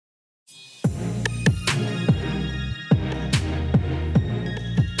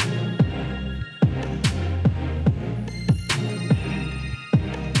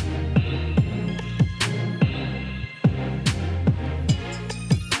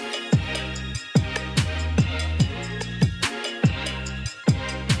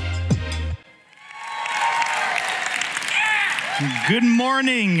Good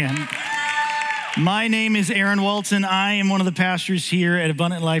morning. My name is Aaron Walton. I am one of the pastors here at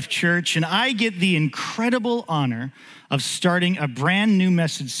Abundant Life Church, and I get the incredible honor of starting a brand new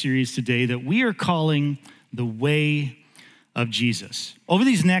message series today that we are calling The Way of Jesus. Over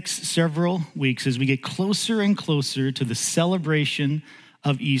these next several weeks, as we get closer and closer to the celebration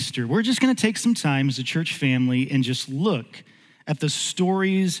of Easter, we're just going to take some time as a church family and just look at the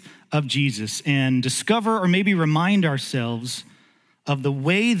stories of Jesus and discover or maybe remind ourselves of the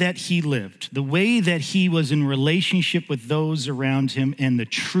way that he lived, the way that he was in relationship with those around him, and the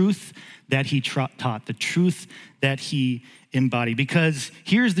truth that he taught, the truth that he embodied. Because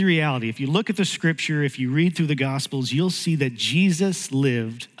here's the reality. If you look at the scripture, if you read through the Gospels, you'll see that Jesus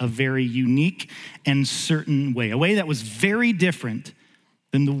lived a very unique and certain way, a way that was very different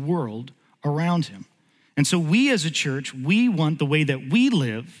than the world around him. And so we as a church, we want the way that we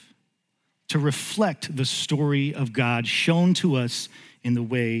live to reflect the story of God shown to us in the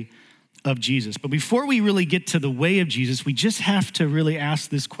way of Jesus. But before we really get to the way of Jesus, we just have to really ask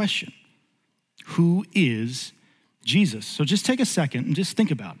this question. Who is Jesus? So just take a second and just think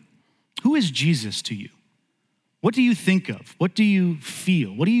about it. Who is Jesus to you? What do you think of? What do you feel?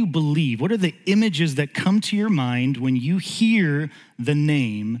 What do you believe? What are the images that come to your mind when you hear the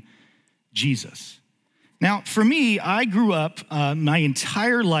name Jesus? Now, for me, I grew up my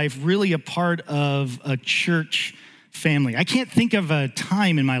entire life really a part of a church family. I can't think of a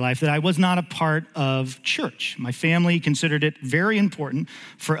time in my life that I was not a part of church. My family considered it very important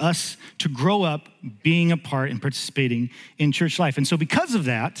for us to grow up being a part and participating in church life. And so because of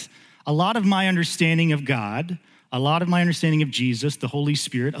that, a lot of my understanding of God, a lot of my understanding of Jesus, the Holy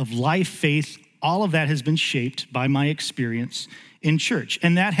Spirit, of life, faith, all of that has been shaped by my experience in church.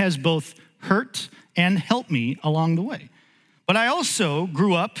 And that has both hurt and helped me along the way. But I also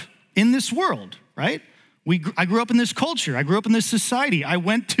grew up in this world, right? I grew up in this culture. I grew up in this society. I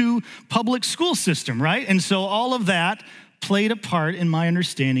went to public school system, right? And so all of that played a part in my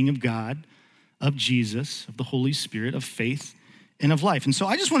understanding of God, of Jesus, of the Holy Spirit, of faith, and of life. And so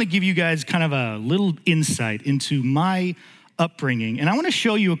I just want to give you guys kind of a little insight into my upbringing. And I want to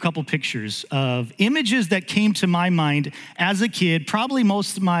show you a couple pictures of images that came to my mind as a kid, probably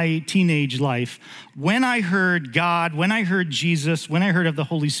most of my teenage life. When I heard God, when I heard Jesus, when I heard of the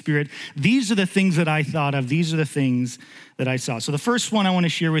Holy Spirit, these are the things that I thought of. These are the things that I saw. So the first one I want to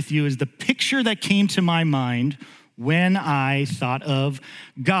share with you is the picture that came to my mind when I thought of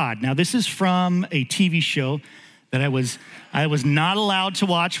God. Now, this is from a TV show that I was not allowed to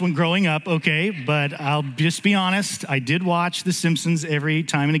watch when growing up, okay? But I'll just be honest, I did watch The Simpsons every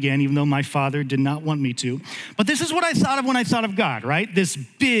time and again, even though my father did not want me to. But this is what I thought of when I thought of God, right? This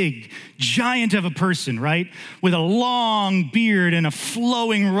big giant of a person, right? With a long beard and a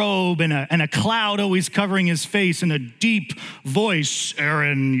flowing robe and a cloud always covering his face and a deep voice.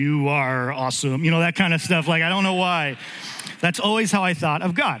 Aaron, you are awesome. You know, that kind of stuff. Like, I don't know why. That's always how I thought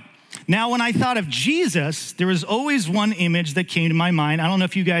of God. Now, when I thought of Jesus, there was always one image that came to my mind. I don't know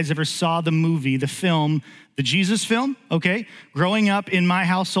if you guys ever saw the movie, the film, the Jesus film, okay? Growing up in my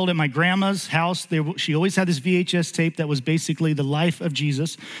household, at my grandma's house, she always had this VHS tape that was basically the life of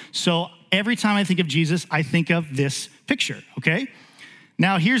Jesus. So every time I think of Jesus, I think of this picture, okay?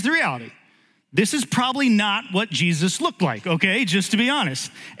 Now, here's the reality. This is probably not what Jesus looked like, okay? Just to be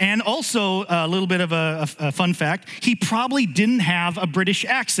honest. And also, a little bit of a fun fact, he probably didn't have a British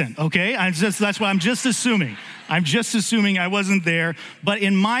accent, okay? That's what I'm just assuming. I'm just assuming I wasn't there. But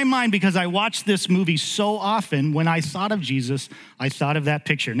in my mind, because I watched this movie so often, when I thought of Jesus, I thought of that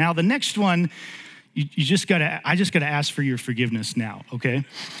picture. Now, the next one, I just gotta ask for your forgiveness now, okay?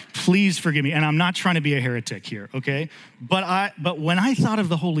 Please forgive me. And I'm not trying to be a heretic here, okay? But when I thought of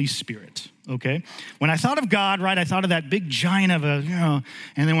the Holy Spirit, okay? When I thought of God, right, I thought of that big giant of and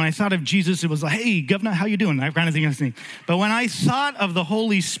then when I thought of Jesus, it was like, hey, governor, how you doing? That kind of thing. But when I thought of the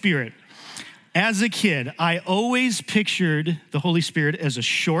Holy Spirit, as a kid, I always pictured the Holy Spirit as a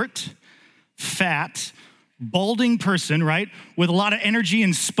short, fat, balding person, right, with a lot of energy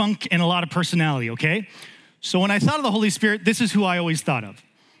and spunk and a lot of personality, okay? So when I thought of the Holy Spirit, this is who I always thought of.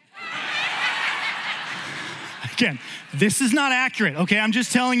 Again, this is not accurate, okay? I'm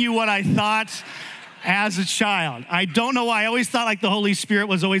just telling you what I thought as a child. I don't know why. I always thought like the Holy Spirit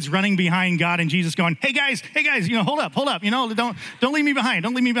was always running behind God and Jesus going, hey guys, you know, hold up, you know, don't leave me behind,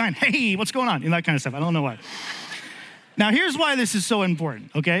 Hey, what's going on? You know, that kind of stuff. I don't know why. Now, here's why this is so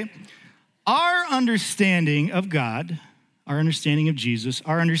important, okay? Our understanding of God, our understanding of Jesus,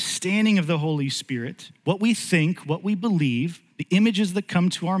 our understanding of the Holy Spirit, what we think, what we believe, the images that come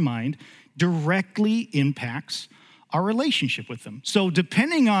to our mind directly impacts our relationship with them. So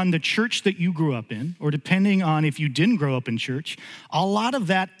depending on the church that you grew up in, or depending on if you didn't grow up in church, a lot of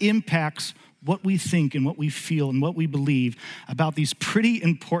that impacts what we think and what we feel and what we believe about these pretty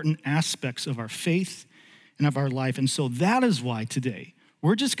important aspects of our faith and of our life. And so that is why today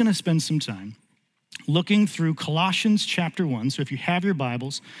we're just gonna spend some time looking through Colossians chapter 1. So if you have your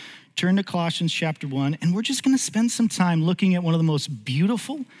Bibles, turn to Colossians chapter 1, and we're just gonna spend some time looking at one of the most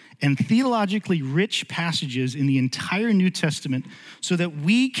beautiful and theologically rich passages in the entire New Testament so that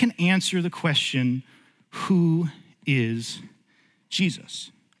we can answer the question, who is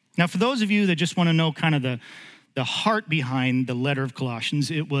Jesus? Now, for those of you that just wanna know kind of the heart behind the letter of Colossians,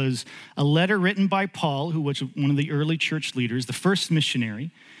 it was a letter written by Paul, who was one of the early church leaders, the first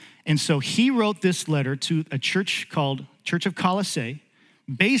missionary. And so he wrote this letter to a church called Church of Colossae,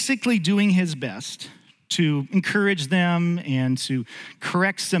 basically doing his best to encourage them and to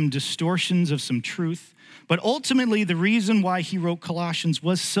correct some distortions of some truth. But ultimately, the reason why he wrote Colossians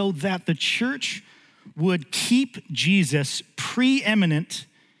was so that the church would keep Jesus preeminent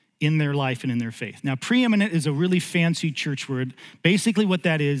in their life and in their faith. Now, preeminent is a really fancy church word. Basically what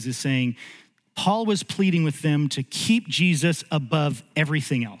that is saying Paul was pleading with them to keep Jesus above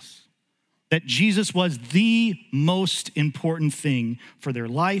everything else, that Jesus was the most important thing for their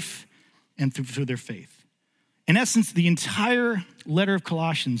life and through their faith. In essence, the entire letter of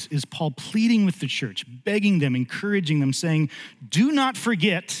Colossians is Paul pleading with the church, begging them, encouraging them, saying, do not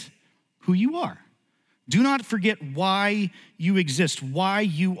forget who you are. Do not forget why you exist, why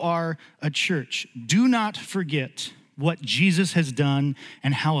you are a church. Do not forget what Jesus has done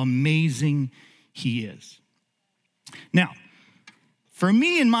and how amazing he is. Now, for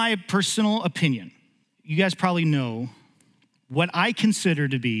me, in my personal opinion, you guys probably know what I consider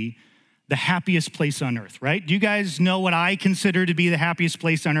to be the happiest place on earth, right? Do you guys know what I consider to be the happiest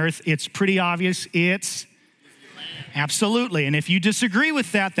place on earth? It's pretty obvious. It's absolutely. And if you disagree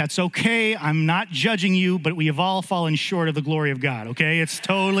with that, that's okay. I'm not judging you, but we have all fallen short of the glory of God, okay? It's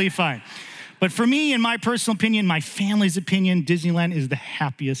totally fine. But for me, in my personal opinion, my family's opinion, Disneyland is the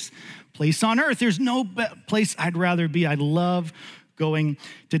happiest place on earth. There's no place I'd rather be. I love going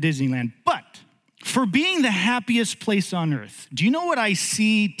to Disneyland. But for being the happiest place on earth, do you know what I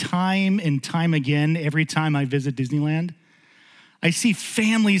see time and time again every time I visit Disneyland? I see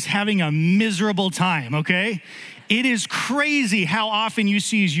families having a miserable time, okay? It is crazy how often you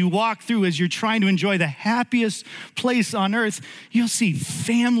see as you walk through, as you're trying to enjoy the happiest place on earth, you'll see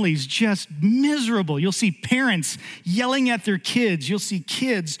families just miserable. You'll see parents yelling at their kids. You'll see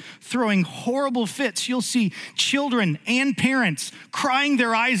kids throwing horrible fits. You'll see children and parents crying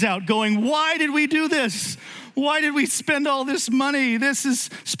their eyes out, going, why did we do this? Why did we spend all this money? This is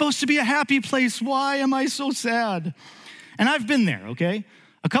supposed to be a happy place. Why am I so sad? And I've been there, okay?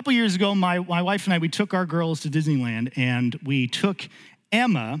 A couple years ago, my wife and I, we took our girls to Disneyland, and we took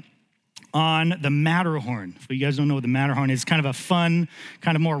Emma on the Matterhorn. If you guys don't know what the Matterhorn is, it's kind of a fun,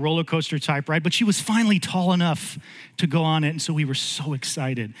 kind of more roller coaster type ride, but she was finally tall enough to go on it, and so we were so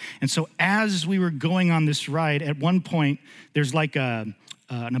excited. And so as we were going on this ride, at one point, there's like an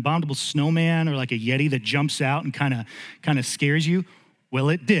abominable snowman or like a Yeti that jumps out and kind of scares you. Well,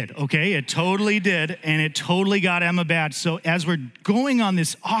 it did, okay? It totally did, and it totally got Emma bad. So as we're going on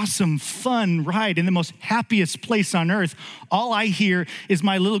this awesome, fun ride in the most happiest place on earth, all I hear is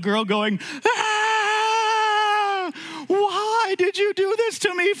my little girl going, ah! Why did you do this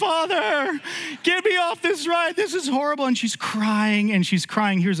to me, Father? Get me off this ride. This is horrible. And she's crying.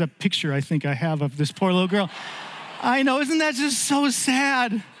 Here's a picture I think I have of this poor little girl. I know, isn't that just so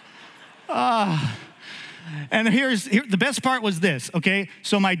sad? And the best part was this, okay?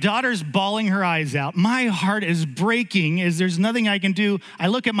 So my daughter's bawling her eyes out. My heart is breaking as there's nothing I can do. I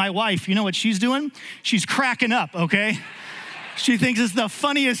look at my wife. You know what she's doing? She's cracking up, okay? She thinks it's the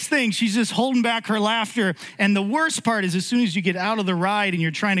funniest thing. She's just holding back her laughter. And the worst part is as soon as you get out of the ride and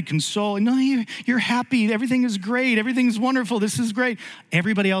you're trying to console, no, you're happy. Everything is great. Everything's wonderful. This is great.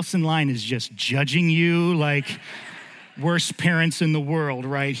 Everybody else in line is just judging you like worst parents in the world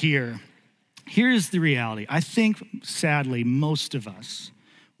right here. Here's the reality. I think, sadly, most of us,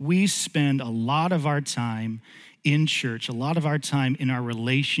 we spend a lot of our time in church, a lot of our time in our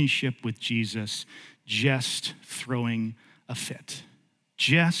relationship with Jesus, just throwing a fit,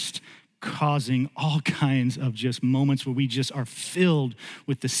 just causing all kinds of just moments where we just are filled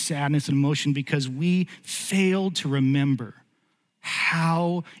with the sadness and emotion because we failed to remember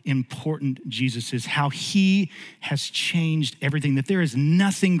how important Jesus is, how he has changed everything, that there is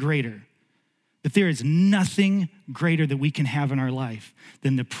nothing greater that we can have in our life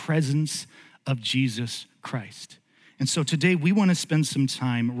than the presence of Jesus Christ. And so today we want to spend some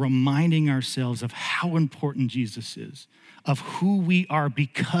time reminding ourselves of how important Jesus is, of who we are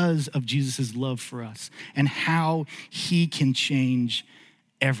because of Jesus' love for us, and how he can change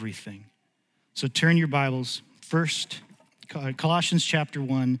everything. So turn your Bibles first, Colossians chapter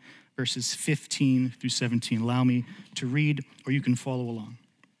 1, verses 15 through 17. Allow me to read, or you can follow along.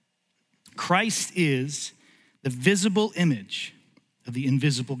 Christ is the visible image of the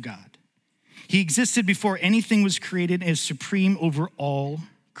invisible God. He existed before anything was created and is supreme over all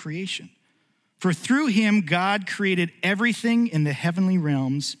creation. For through him, God created everything in the heavenly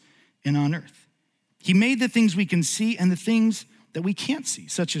realms and on earth. He made the things we can see and the things that we can't see,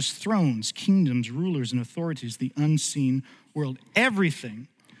 such as thrones, kingdoms, rulers, and authorities, the unseen world. Everything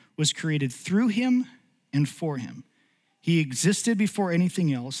was created through him and for him. He existed before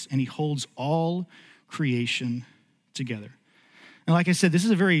anything else, and he holds all creation together. And like I said, this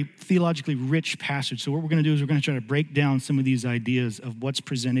is a very theologically rich passage. So what we're going to do is we're going to try to break down some of these ideas of what's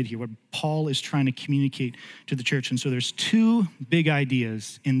presented here, what Paul is trying to communicate to the church. And so there's two big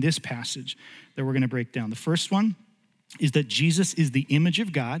ideas in this passage that we're going to break down. The first one is that Jesus is the image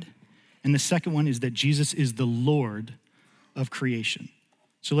of God, and the second one is that Jesus is the Lord of creation.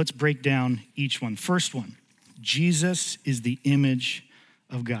 So let's break down each one. First one, Jesus is the image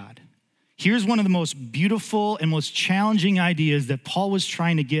of God. Here's one of the most beautiful and most challenging ideas that Paul was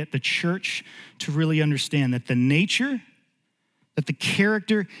trying to get the church to really understand, that the nature, that the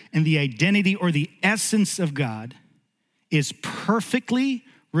character, and the identity or the essence of God is perfectly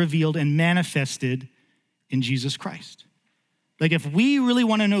revealed and manifested in Jesus Christ. Like if we really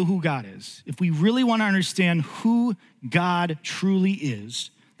want to know who God is, if we really want to understand who God truly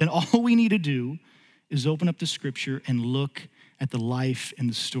is, then all we need to do is open up the scripture and look at the life and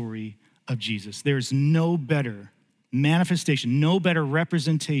the story of Jesus. There's no better manifestation, no better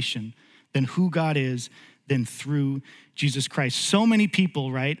representation than who God is than through Jesus Christ. So many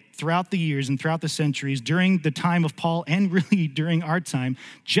people, right, throughout the years and throughout the centuries, during the time of Paul and really during our time,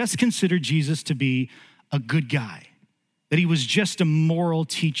 just considered Jesus to be a good guy, that he was just a moral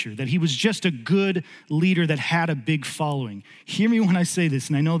teacher, that he was just a good leader that had a big following. Hear me when I say this,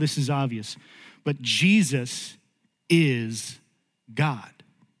 and I know this is obvious, but Jesus is God.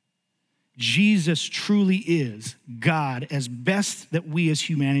 Jesus truly is God as best that we as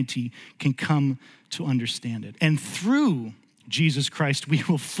humanity can come to understand it. And through Jesus Christ, we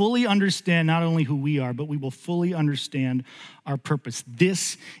will fully understand not only who we are, but we will fully understand our purpose.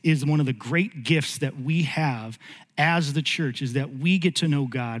 This is one of the great gifts that we have as the church, is that we get to know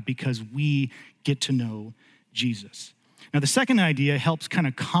God because we get to know Jesus. Now, the second idea helps kind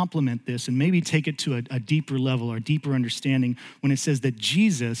of complement this and maybe take it to a deeper level or deeper understanding when it says that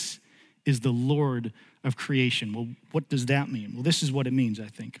Jesus is the Lord of creation. Well, what does that mean? Well, this is what it means, I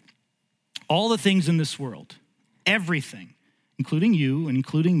think. All the things in this world, everything, including you and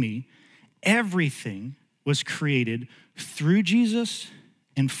including me, everything was created through Jesus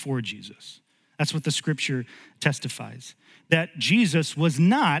and for Jesus. That's what the scripture testifies. That Jesus was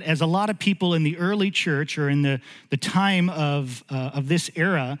not, as a lot of people in the early church or in the time of this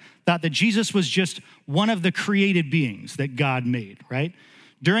era, thought that Jesus was just one of the created beings that God made, right?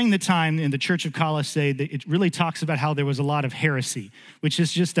 During the time in the Church of Colossae, it really talks about how there was a lot of heresy, which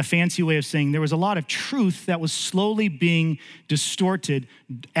is just a fancy way of saying there was a lot of truth that was slowly being distorted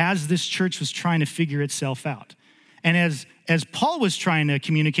as this church was trying to figure itself out. And as Paul was trying to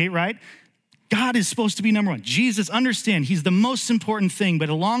communicate, right, God is supposed to be number one. Jesus, understand, he's the most important thing. But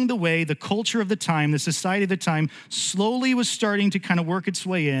along the way, the culture of the time, the society of the time, slowly was starting to kind of work its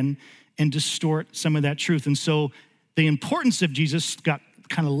way in and distort some of that truth. And so the importance of Jesus got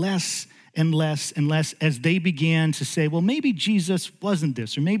kind of less and less and less as they began to say, well, maybe Jesus wasn't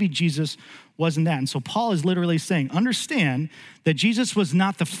this, or maybe Jesus wasn't that. And so Paul is literally saying, understand that Jesus was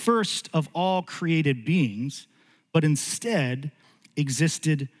not the first of all created beings, but instead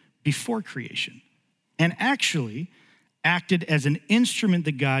existed before creation and actually acted as an instrument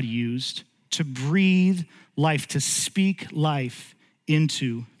that God used to breathe life, to speak life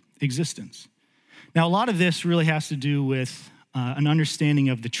into existence. Now, a lot of this really has to do with an understanding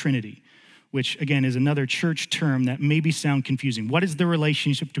of the Trinity, which again is another church term that maybe sound confusing. What is the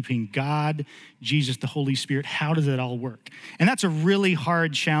relationship between God, Jesus, the Holy Spirit? How does that all work? And that's a really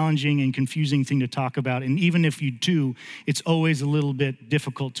hard, challenging, and confusing thing to talk about. And even if you do, it's always a little bit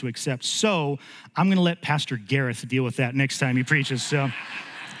difficult to accept. So I'm gonna let Pastor Gareth deal with that next time he preaches. So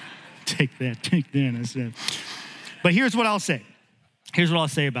take that, I said. But here's what I'll say. Here's what I'll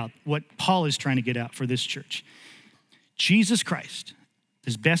say about what Paul is trying to get out for this church. Jesus Christ,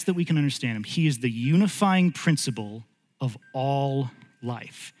 as best that we can understand him, he is the unifying principle of all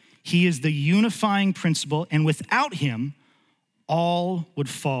life. He is the unifying principle, and without him, all would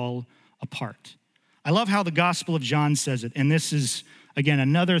fall apart. I love how the Gospel of John says it, and this is, again,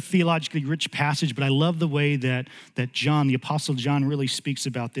 another theologically rich passage, but I love the way that John, the Apostle John, really speaks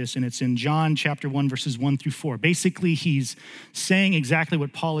about this, and it's in John chapter 1, verses 1 through 4. Basically, he's saying exactly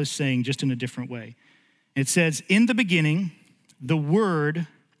what Paul is saying, just in a different way. It says, in the beginning, the Word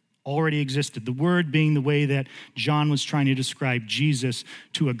already existed. The Word being the way that John was trying to describe Jesus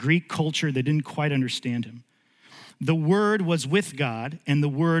to a Greek culture that didn't quite understand him. The Word was with God, and the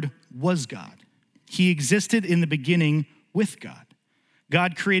Word was God. He existed in the beginning with God.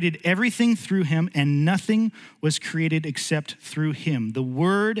 God created everything through him, and nothing was created except through him. The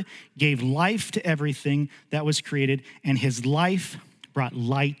Word gave life to everything that was created, and his life brought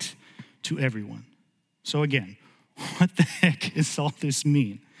light to everyone. So again, what the heck does all this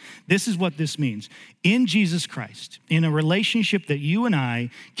mean? This is what this means. In Jesus Christ, in a relationship that you and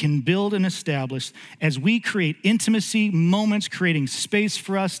I can build and establish, as we create intimacy moments, creating space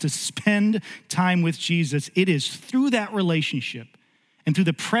for us to spend time with Jesus, it is through that relationship and through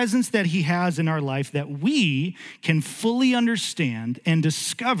the presence that he has in our life that we can fully understand and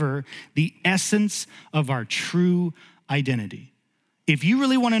discover the essence of our true identity. If you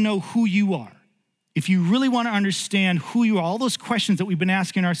really want to know who you are, if you really want to understand who you are, all those questions that we've been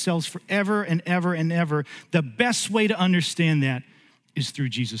asking ourselves forever and ever and ever, the best way to understand that is through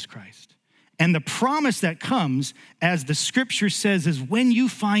Jesus Christ. And the promise that comes, as the scripture says, is when you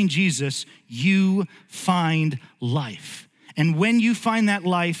find Jesus, you find life. And when you find that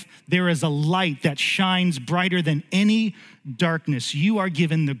life, there is a light that shines brighter than any darkness. You are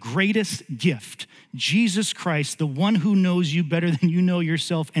given the greatest gift, Jesus Christ, the one who knows you better than you know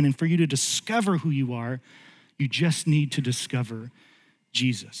yourself. And for you to discover who you are, you just need to discover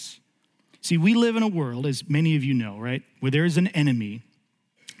Jesus. See, we live in a world, as many of you know, right, where there is an enemy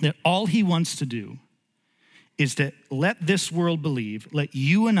that all he wants to do is to let this world believe, let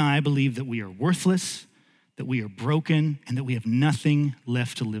you and I believe that we are worthless, that we are broken, and that we have nothing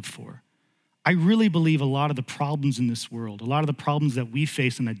left to live for. I really believe a lot of the problems in this world, a lot of the problems that we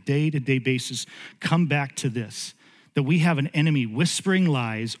face on a day-to-day basis come back to this, that we have an enemy whispering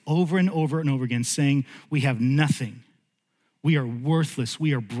lies over and over and over again, saying we have nothing. We are worthless.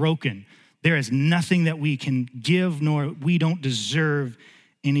 We are broken. There is nothing that we can give, nor we don't deserve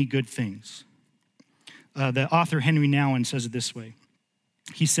any good things. The author Henry Nouwen says it this way.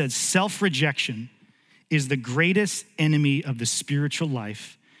 He says, self-rejection is the greatest enemy of the spiritual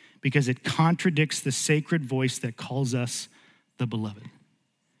life because it contradicts the sacred voice that calls us the beloved.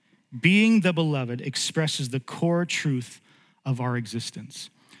 Being the beloved expresses the core truth of our existence.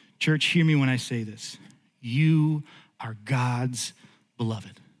 Church, hear me when I say this. You are God's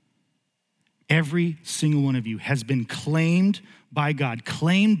beloved. Every single one of you has been claimed by God,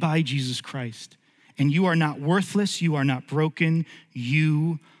 claimed by Jesus Christ. And you are not worthless, you are not broken,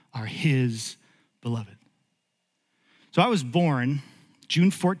 you are his beloved. So I was born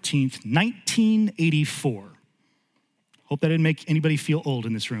June 14th, 1984. Hope that didn't make anybody feel old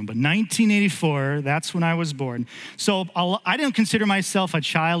in this room, but 1984, that's when I was born. So I didn't consider myself a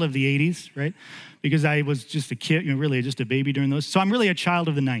child of the 80s, right? Because I was just a kid, really just a baby during those. So I'm really a child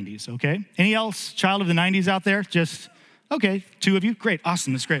of the 90s, okay? Any else child of the 90s out there? Okay, 2 of you? Great,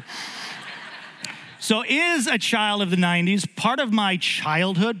 awesome, that's great. So is a child of the 90s, part of my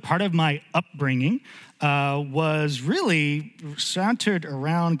childhood, part of my upbringing, was really centered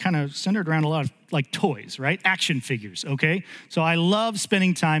around a lot of like toys, right? Action figures, okay? So I love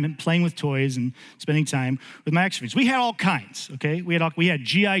spending time and playing with toys and spending time with my action figures. We had all kinds, okay? We had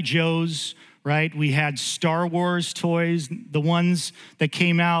G.I. Joes, right? We had Star Wars toys, the ones that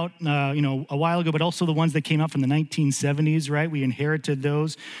came out, a while ago, but also the ones that came out from the 1970s, right? We inherited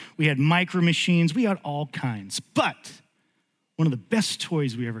those. We had Micro Machines. We had all kinds. But one of the best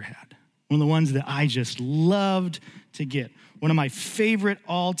toys we ever had, one of the ones that I just loved to get, one of my favorite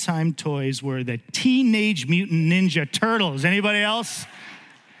all-time toys were the Teenage Mutant Ninja Turtles. Anybody else?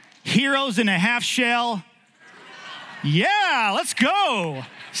 Heroes in a half shell. Yeah, let's go.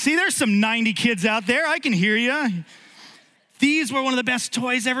 See, there's some 90 kids out there. I can hear you. These were one of the best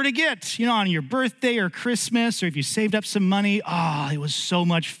toys ever to get, on your birthday or Christmas, or if you saved up some money. It was so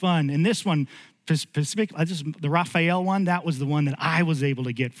much fun. And this one, the Raphael one, that was the one that I was able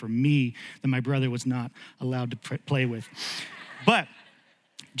to get for me that my brother was not allowed to play with. But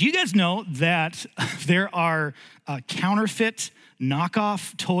do you guys know that there are counterfeit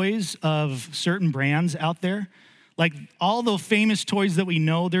knockoff toys of certain brands out there? Like all the famous toys that we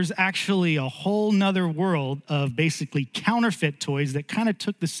know, there's actually a whole nother world of basically counterfeit toys that kind of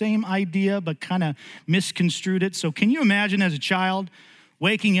took the same idea but kind of misconstrued it. So can you imagine as a child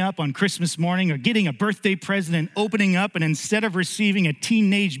waking up on Christmas morning or getting a birthday present and opening up, and instead of receiving a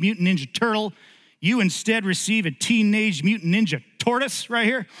Teenage Mutant Ninja Turtle, you instead receive a Teenage Mutant Ninja Tortoise right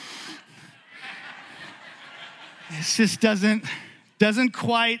here. It just doesn't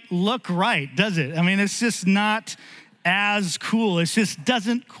quite look right, does it? I mean, it's just not as cool. It just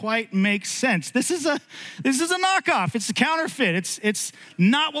doesn't quite make sense. This is a knockoff. It's a counterfeit. It's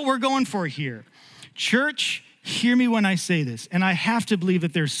not what we're going for here. Church, hear me when I say this, and I have to believe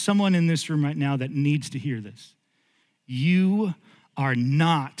that there's someone in this room right now that needs to hear this. You are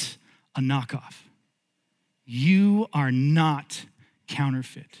not a knockoff. You are not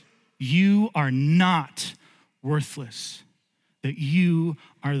counterfeit. You are not worthless. That you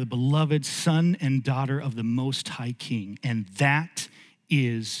are the beloved son and daughter of the Most High King, and that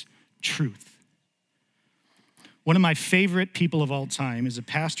is truth. One of my favorite people of all time is a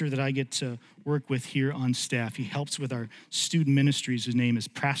pastor that I get to work with here on staff. He helps with our student ministries. His name is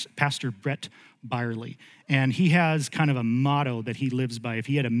Pastor Brett Byerly, and he has kind of a motto that he lives by. If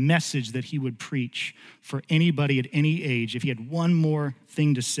he had a message that he would preach for anybody at any age, if he had one more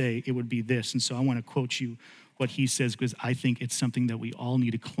thing to say, it would be this. And so I want to quote you what he says, because I think it's something that we all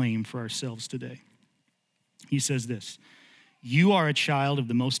need to claim for ourselves today. He says this: you are a child of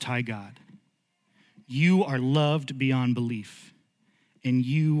the Most High God. You are loved beyond belief, and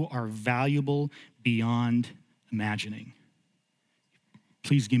you are valuable beyond imagining.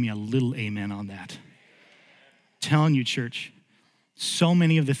 Please give me a little amen on that. I'm telling you, church, so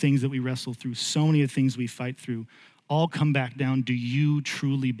many of the things that we wrestle through, so many of the things we fight through, all come back down, do you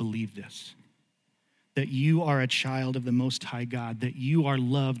truly believe this? That you are a child of the Most High God, that you are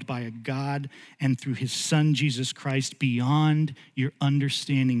loved by a God and through his son, Jesus Christ, beyond your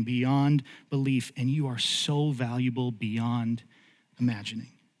understanding, beyond belief, and you are so valuable beyond imagining.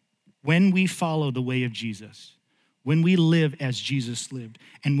 When we follow the way of Jesus, when we live as Jesus lived,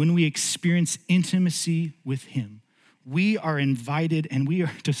 and when we experience intimacy with him, we are invited and we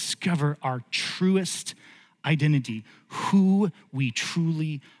are discover our truest identity, who we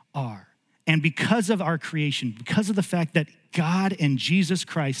truly are. And because of our creation, because of the fact that God and Jesus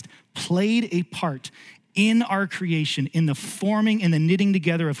Christ played a part in our creation, in the forming and the knitting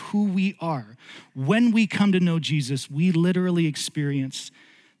together of who we are, when we come to know Jesus, we literally experience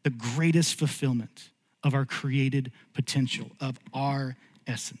the greatest fulfillment of our created potential, of our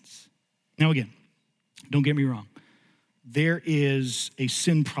essence. Now again, don't get me wrong. There is a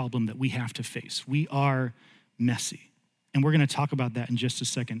sin problem that we have to face. We are messy. And we're going to talk about that in just a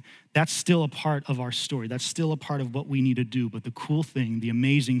second. That's still a part of our story. That's still a part of what we need to do. But the cool thing, the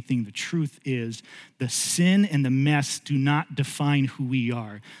amazing thing, the truth is the sin and the mess do not define who we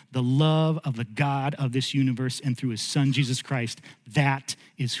are. The love of the God of this universe and through his son, Jesus Christ, that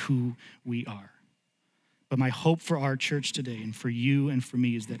is who we are. But my hope for our church today and for you and for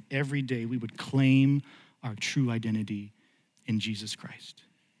me is that every day we would claim our true identity in Jesus Christ.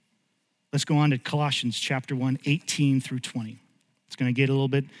 Let's go on to Colossians chapter 1, 18 through 20. It's going to get a little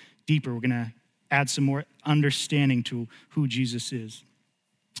bit deeper. We're going to add some more understanding to who Jesus is.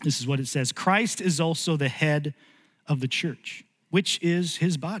 This is what it says. Christ is also the head of the church, which is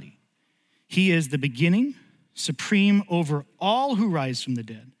his body. He is the beginning, supreme over all who rise from the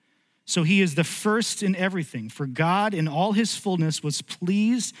dead. So he is the first in everything. For God in all his fullness was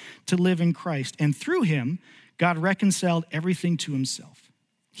pleased to live in Christ. And through him, God reconciled everything to himself.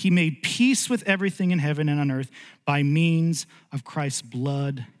 He made peace with everything in heaven and on earth by means of Christ's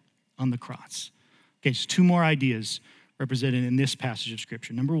blood on the cross. Okay, so two more ideas represented in this passage of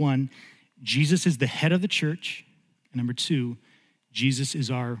scripture. Number one, Jesus is the head of the church. And number two, Jesus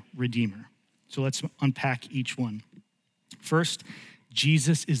is our Redeemer. So let's unpack each one. First,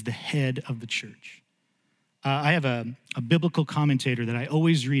 Jesus is the head of the church. I have a biblical commentator that I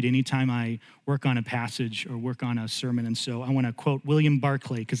always read anytime I work on a passage or work on a sermon. And so I want to quote William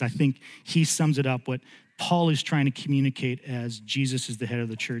Barclay because I think he sums it up what Paul is trying to communicate as Jesus is the head of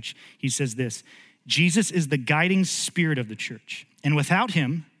the church. He says this: Jesus is the guiding spirit of the church. And without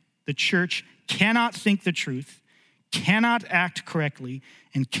him, the church cannot think the truth, cannot act correctly,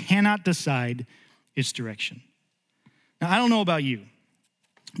 and cannot decide its direction. Now, I don't know about you,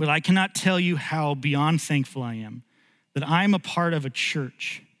 but I cannot tell you how beyond thankful I am that I'm a part of a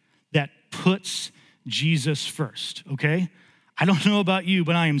church that puts Jesus first, okay? I don't know about you,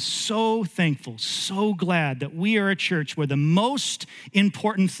 but I am so thankful, so glad that we are a church where the most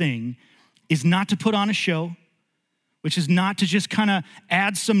important thing is not to put on a show, which is not to just kind of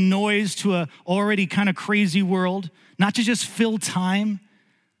add some noise to a already kind of crazy world, not to just fill time,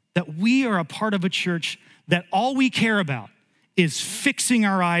 that we are a part of a church that all we care about is fixing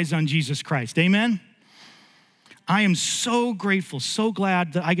our eyes on Jesus Christ. Amen? I am so grateful, so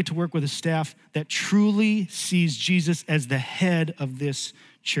glad that I get to work with a staff that truly sees Jesus as the head of this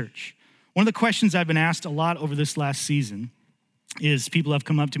church. One of the questions I've been asked a lot over this last season is people have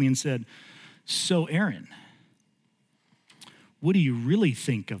come up to me and said, so Aaron, what do you really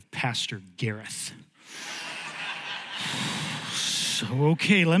think of Pastor Gareth? So,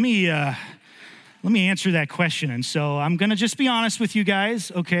 okay, let me answer that question. And so I'm gonna just be honest with you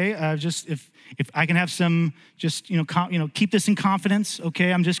guys, okay? Just if I can have some, just keep this in confidence,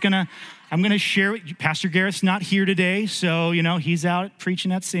 okay? I'm gonna share it. Pastor Gareth's not here today, so he's out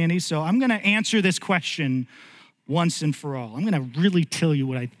preaching at Sandy. So I'm gonna answer this question once and for all. I'm gonna really tell you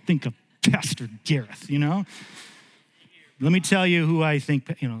what I think of Pastor Gareth. Let me tell you who I think.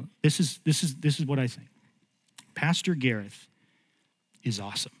 This is what I think. Pastor Gareth is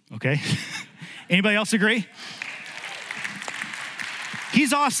awesome. Okay. Anybody else agree?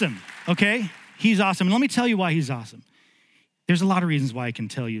 He's awesome. Okay. He's awesome. And let me tell you why he's awesome. There's a lot of reasons why I can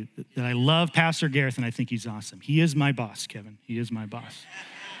tell you that I love Pastor Gareth and I think he's awesome. He is my boss, Kevin. He is my boss.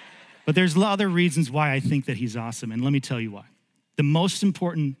 But there's other reasons why I think that he's awesome, and let me tell you why. The most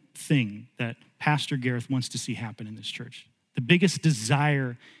important thing that Pastor Gareth wants to see happen in this church, the biggest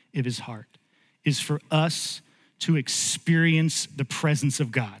desire of his heart, is for us to experience the presence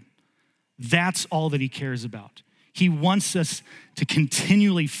of God. That's all that he cares about. He wants us to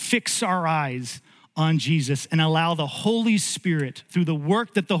continually fix our eyes on Jesus and allow the Holy Spirit, through the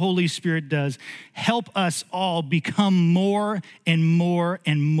work that the Holy Spirit does, help us all become more and more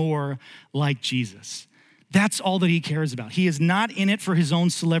and more like Jesus. That's all that he cares about. He is not in it for his own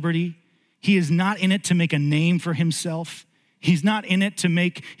celebrity. He is not in it to make a name for himself. He's not in it to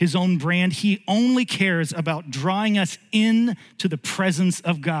make his own brand. He only cares about drawing us into the presence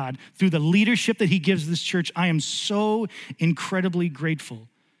of God through the leadership that he gives this church. I am so incredibly grateful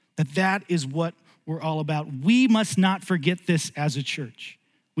that is what we're all about. We must not forget this as a church.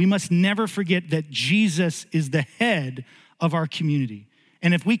 We must never forget that Jesus is the head of our community.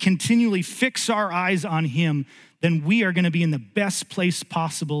 And if we continually fix our eyes on him, then we are going to be in the best place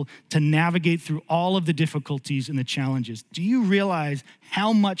possible to navigate through all of the difficulties and the challenges. Do you realize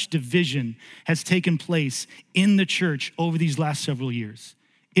how much division has taken place in the church over these last several years?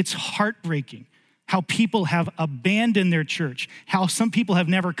 It's heartbreaking how people have abandoned their church, how some people have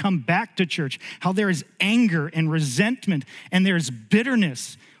never come back to church, how there is anger and resentment and there's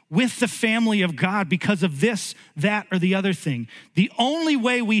bitterness with the family of God because of this, that, or the other thing. The only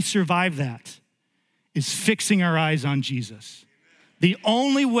way we survive that is fixing our eyes on Jesus. The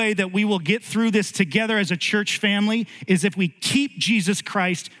only way that we will get through this together as a church family is if we keep Jesus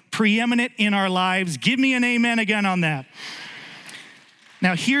Christ preeminent in our lives. Give me an amen again on that.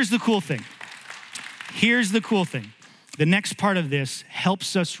 Now, here's the cool thing. The next part of this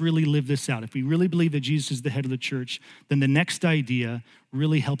helps us really live this out. If we really believe that Jesus is the head of the church, then the next idea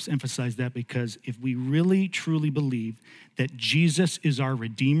really helps emphasize that, because if we really truly believe that Jesus is our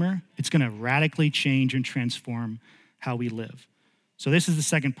Redeemer, it's gonna radically change and transform how we live. So this is the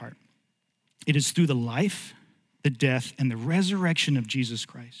second part. It is through the life, the death, and the resurrection of Jesus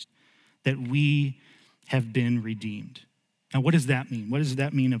Christ that we have been redeemed. Now, what does that mean? What does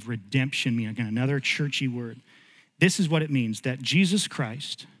that mean of redemption mean? Again, another churchy word. This is what it means, that Jesus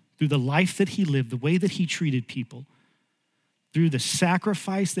Christ, through the life that he lived, the way that he treated people, through the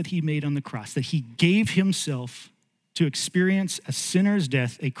sacrifice that he made on the cross, that he gave himself to experience a sinner's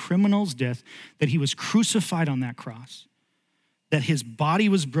death, a criminal's death, that he was crucified on that cross, that his body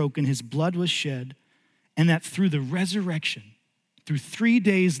was broken, his blood was shed, and that through the resurrection, through 3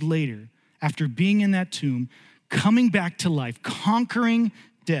 days later, after being in that tomb, coming back to life, conquering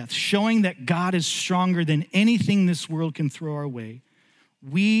death, showing that God is stronger than anything this world can throw our way,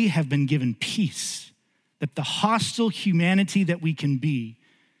 we have been given peace, that the hostile humanity that we can be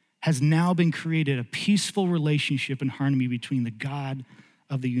has now been created a peaceful relationship and harmony between the God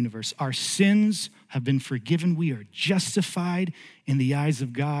of the universe. Our sins have been forgiven. We are justified in the eyes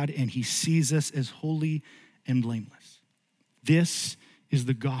of God, and he sees us as holy and blameless. This is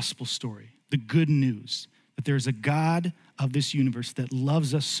the gospel story, the good news, that there's a God of this universe that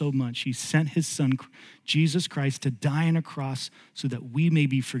loves us so much. He sent his son, Jesus Christ, to die on a cross so that we may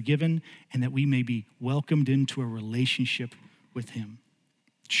be forgiven and that we may be welcomed into a relationship with him.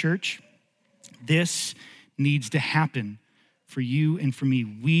 Church, this needs to happen for you and for me.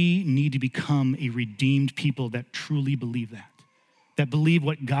 We need to become a redeemed people that truly believe that believe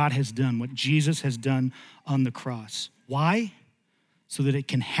what God has done, what Jesus has done on the cross. Why? So that it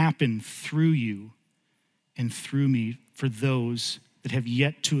can happen through you and through me for those that have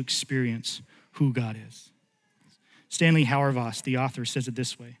yet to experience who God is. Stanley Hauerwas, the author, says it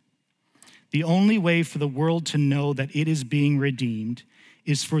this way: The only way for the world to know that it is being redeemed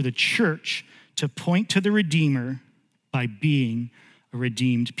is for the church to point to the Redeemer by being a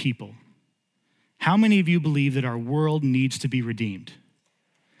redeemed people. How many of you believe that our world needs to be redeemed?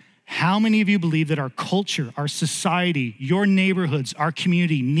 How many of you believe that our culture, our society, your neighborhoods, our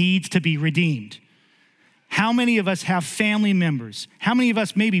community needs to be redeemed? How many of us have family members? How many of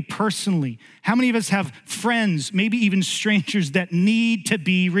us maybe personally? How many of us have friends, maybe even strangers that need to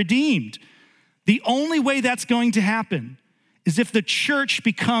be redeemed? The only way that's going to happen is if the church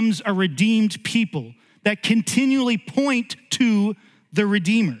becomes a redeemed people that continually point to the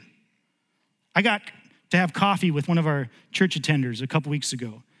Redeemer. I got to have coffee with one of our church attenders a couple weeks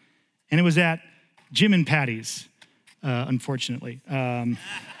ago, and it was at Jim and Patty's, unfortunately.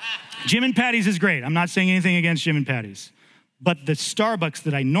 Jim and Patty's is great. I'm not saying anything against Jim and Patty's. But the Starbucks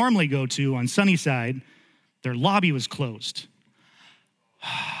that I normally go to on Sunnyside, their lobby was closed.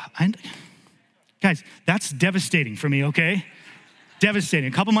 And guys, that's devastating for me, okay?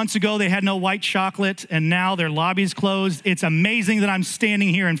 Devastating. A couple months ago, they had no white chocolate, and now their lobby's closed. It's amazing that I'm standing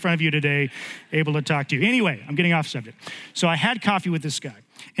here in front of you today, able to talk to you. Anyway, I'm getting off subject. So I had coffee with this guy,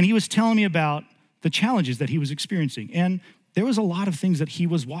 and he was telling me about the challenges that he was experiencing. And there was a lot of things that he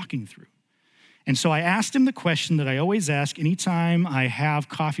was walking through. And so I asked him the question that I always ask anytime I have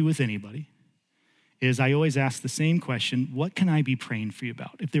coffee with anybody, is I always ask the same question: what can I be praying for you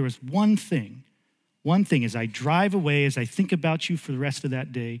about? If there was one thing as I drive away, as I think about you for the rest of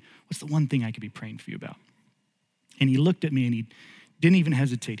that day, what's the one thing I could be praying for you about? And he looked at me and he didn't even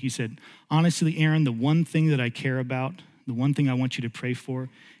hesitate. He said, honestly, Aaron, the one thing that I care about, the one thing I want you to pray for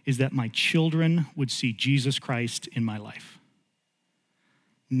is that my children would see Jesus Christ in my life.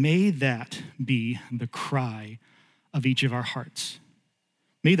 May that be the cry of each of our hearts.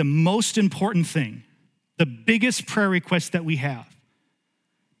 May the most important thing, the biggest prayer request that we have,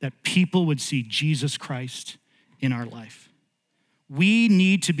 that people would see Jesus Christ in our life. We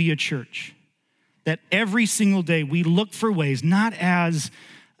need to be a church that every single day we look for ways, not as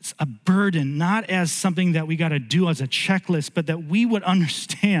a burden, not as something that we got to do as a checklist, but that we would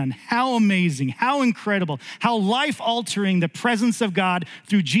understand how amazing, how incredible, how life-altering the presence of God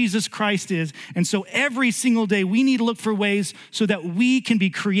through Jesus Christ is. And so every single day we need to look for ways so that we can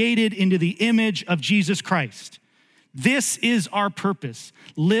be created into the image of Jesus Christ. This is our purpose,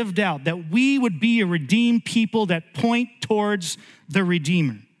 lived out, that we would be a redeemed people that point towards the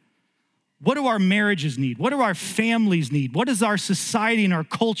Redeemer. What do our marriages need? What do our families need? What does our society and our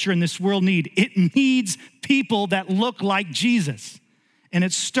culture in this world need? It needs people that look like Jesus. And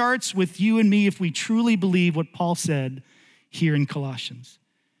it starts with you and me if we truly believe what Paul said here in Colossians.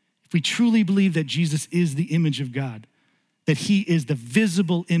 If we truly believe that Jesus is the image of God, that he is the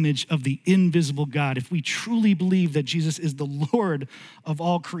visible image of the invisible God, if we truly believe that Jesus is the Lord of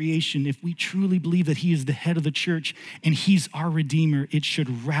all creation, if we truly believe that he is the head of the church and he's our Redeemer, it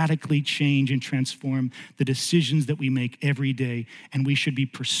should radically change and transform the decisions that we make every day, and we should be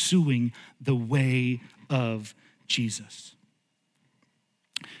pursuing the way of Jesus.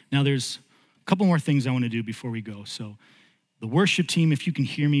 Now, there's a couple more things I want to do before we go. So the worship team, if you can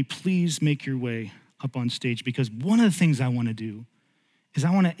hear me, please make your way up on stage, because one of the things I want to do is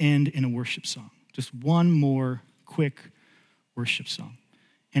I want to end in a worship song. Just one more quick worship song.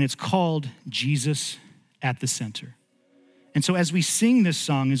 And it's called Jesus at the Center. And so as we sing this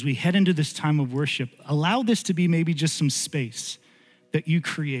song, as we head into this time of worship, allow this to be maybe just some space that you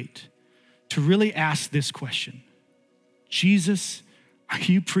create to really ask this question: Jesus, are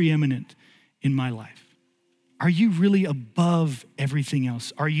you preeminent in my life? Are you really above everything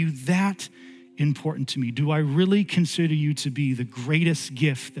else? Are you that important to me? Do I really consider you to be the greatest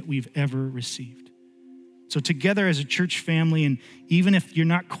gift that we've ever received? So together as a church family, and even if you're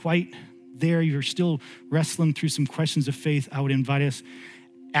not quite there, you're still wrestling through some questions of faith, I would invite us,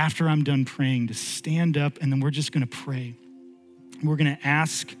 after I'm done praying, to stand up, and then we're just gonna pray. We're gonna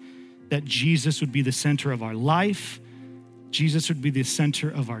ask that Jesus would be the center of our life, Jesus would be the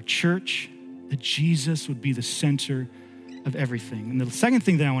center of our church, that Jesus would be the center of everything. And the second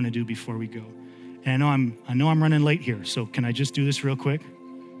thing that I wanna do before we go, and I know I'm running late here, so can I just do this real quick?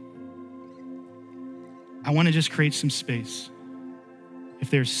 I want to just create some space.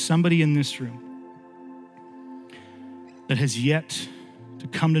 If there's somebody in this room that has yet to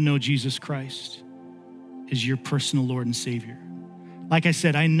come to know Jesus Christ as your personal Lord and Savior. Like I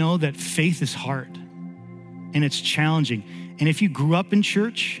said, I know that faith is hard and it's challenging. And if you grew up in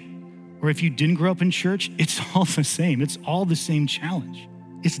church or if you didn't grow up in church, it's all the same. It's all the same challenge.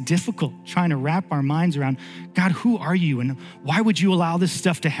 It's difficult trying to wrap our minds around, God, who are you? And why would you allow this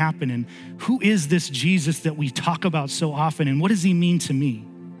stuff to happen? And who is this Jesus that we talk about so often? And what does he mean to me?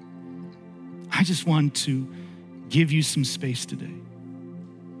 I just want to give you some space today.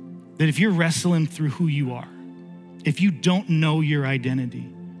 That if you're wrestling through who you are, if you don't know your identity,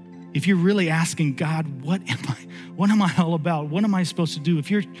 if you're really asking God, what am I all about? What am I supposed to do?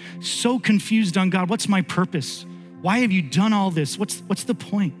 If you're so confused on God, what's my purpose? Why have you done all this? What's the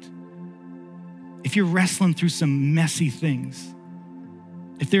point? If you're wrestling through some messy things,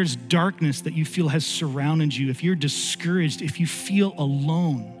 if there's darkness that you feel has surrounded you, if you're discouraged, if you feel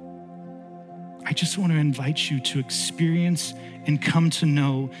alone, I just want to invite you to experience and come to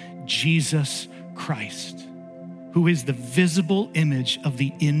know Jesus Christ, who is the visible image of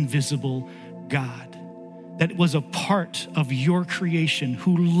the invisible God, that was a part of your creation,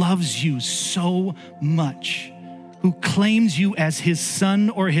 who loves you so much, who claims you as his son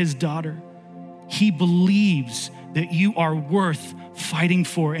or his daughter. He believes that you are worth fighting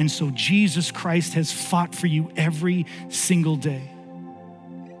for, and so Jesus Christ has fought for you every single day.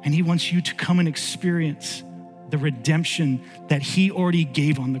 And he wants you to come and experience the redemption that he already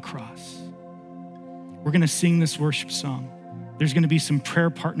gave on the cross. We're gonna sing this worship song. There's gonna be some prayer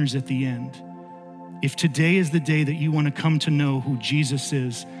partners at the end. If today is the day that you wanna come to know who Jesus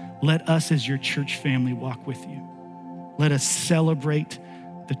is, let us as your church family walk with you. Let us celebrate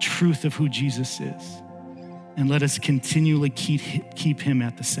the truth of who Jesus is, and let us continually keep him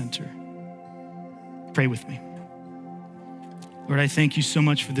at the center. Pray with me. Lord, I thank you so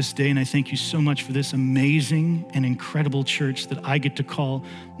much for this day, and I thank you so much for this amazing and incredible church that I get to call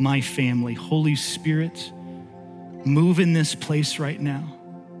my family. Holy Spirit, move in this place right now.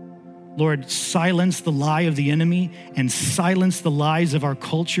 Lord, silence the lie of the enemy and silence the lies of our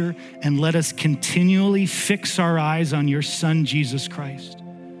culture, and let us continually fix our eyes on your Son, Jesus Christ.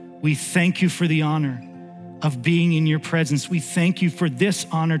 We thank you for the honor of being in your presence. We thank you for this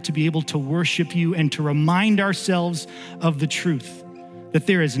honor to be able to worship you and to remind ourselves of the truth, that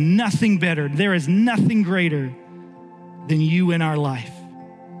there is nothing better, there is nothing greater than you in our life.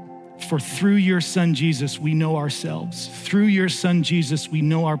 For through your Son, Jesus, we know ourselves. Through your Son, Jesus, we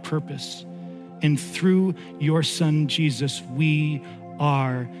know our purpose. And through your Son, Jesus, we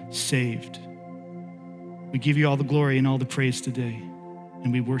are saved. We give you all the glory and all the praise today,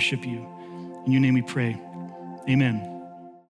 and we worship you. In your name we pray. Amen.